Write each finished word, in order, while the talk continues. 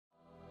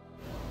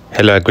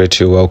Hello, I greet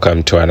you.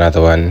 Welcome to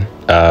another one.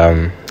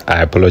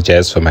 I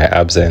apologize for my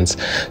absence.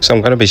 So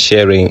I'm going to be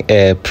sharing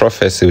a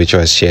prophecy which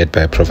was shared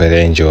by Prophet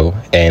Angel,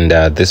 and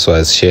this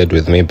was shared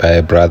with me by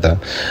a brother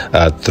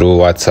through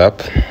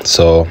WhatsApp.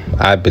 So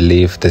I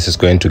believe this is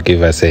going to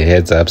give us a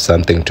heads up,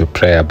 something to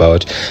pray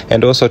about,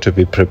 and also to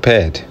be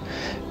prepared,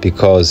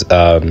 because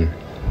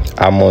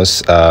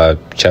Amos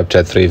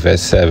chapter 3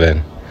 verse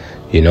 7,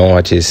 you know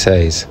what he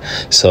says.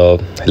 So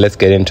let's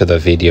get into the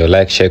video.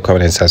 Like, share,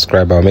 comment, and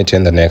subscribe. I'll meet you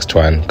in the next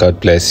one.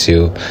 God bless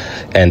you.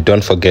 And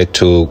don't forget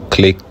to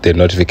click the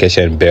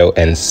notification bell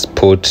and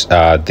put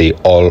the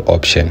all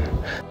option.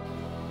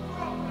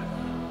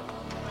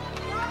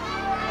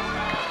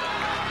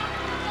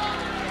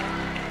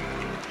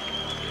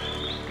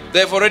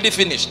 They've already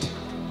finished.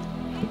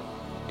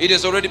 It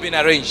has already been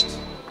arranged.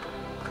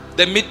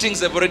 The meetings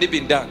have already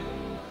been done.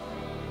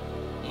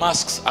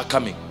 Masks are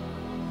coming.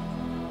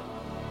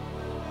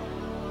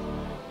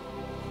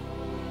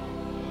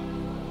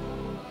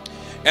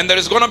 And there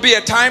is going to be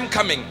a time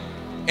coming,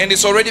 and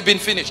it's already been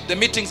finished. The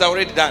meetings are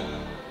already done,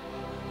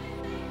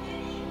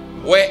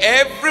 where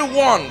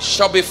everyone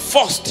shall be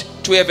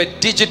forced to have a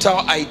digital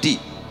ID.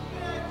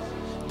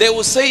 They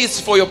will say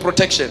it's for your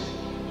protection.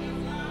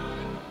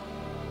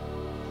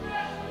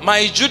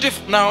 My duty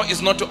now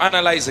is not to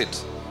analyze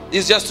it.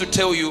 It's just to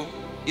tell you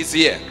it's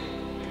here.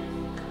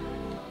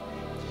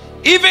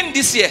 Even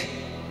this year,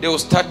 they will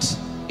start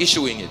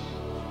issuing it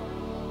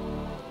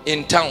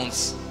in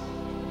towns,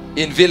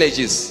 in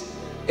villages,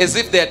 as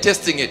if they are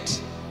testing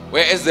it,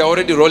 whereas they're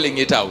already rolling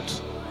it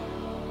out.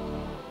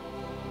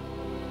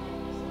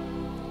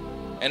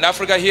 And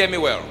Africa, hear me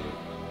well.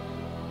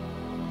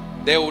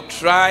 They will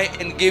try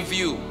and give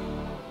you,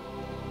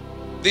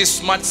 these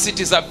smart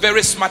cities are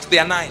very smart, they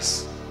are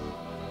nice,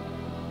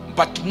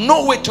 but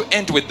no way to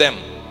end with them.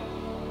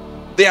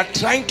 They are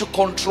trying to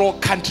control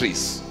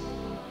countries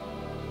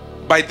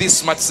by these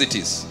smart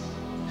cities.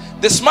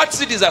 The smart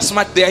cities are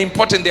smart, they are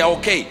important, they are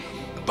okay.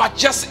 But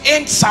just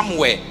end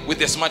somewhere with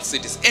the smart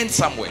cities. End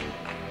somewhere.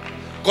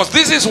 Because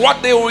this is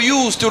what they will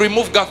use to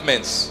remove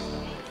governments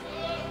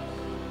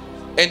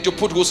and to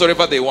put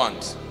whosoever they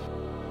want.